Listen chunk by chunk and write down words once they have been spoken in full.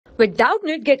With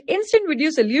Doubtnut, get instant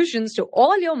video solutions to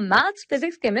all your maths,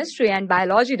 physics, chemistry, and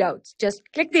biology doubts. Just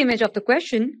click the image of the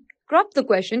question, crop the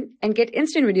question, and get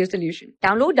instant video solution.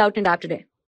 Download Doubtnut app today.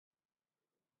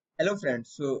 Hello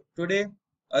friends, so today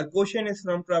our question is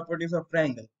from properties of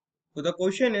triangle. So the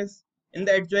question is, in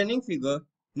the adjoining figure,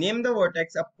 name the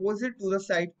vertex opposite to the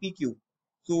side PQ.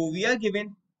 So we are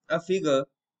given a figure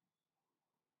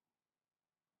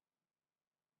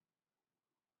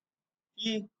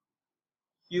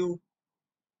PQR,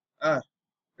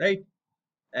 right?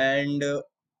 And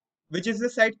which is the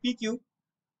side PQ?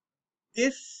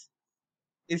 This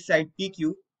is side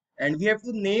PQ, and we have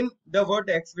to name the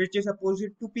vertex which is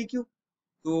opposite to PQ.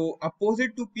 So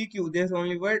opposite to PQ, there's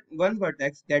only one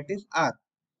vertex, that is R.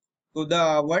 So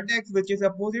the vertex which is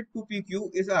opposite to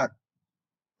PQ is R.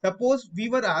 Suppose we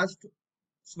were asked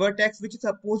vertex which is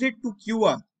opposite to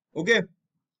QR. Okay.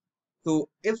 So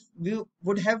if we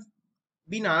would have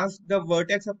been asked the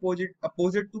vertex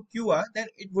opposite to QR, then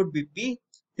it would be P.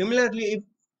 Similarly, if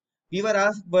we were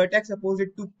asked vertex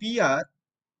opposite to PR,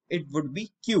 it would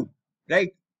be Q,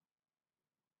 right?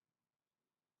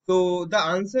 So the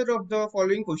answer of the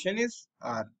following question is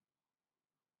R.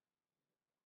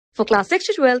 For class 6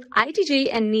 to 12, IIT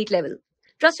JEE and NEET level.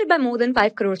 Trusted by more than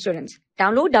 5 crore students.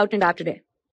 Download Doubtnut app today.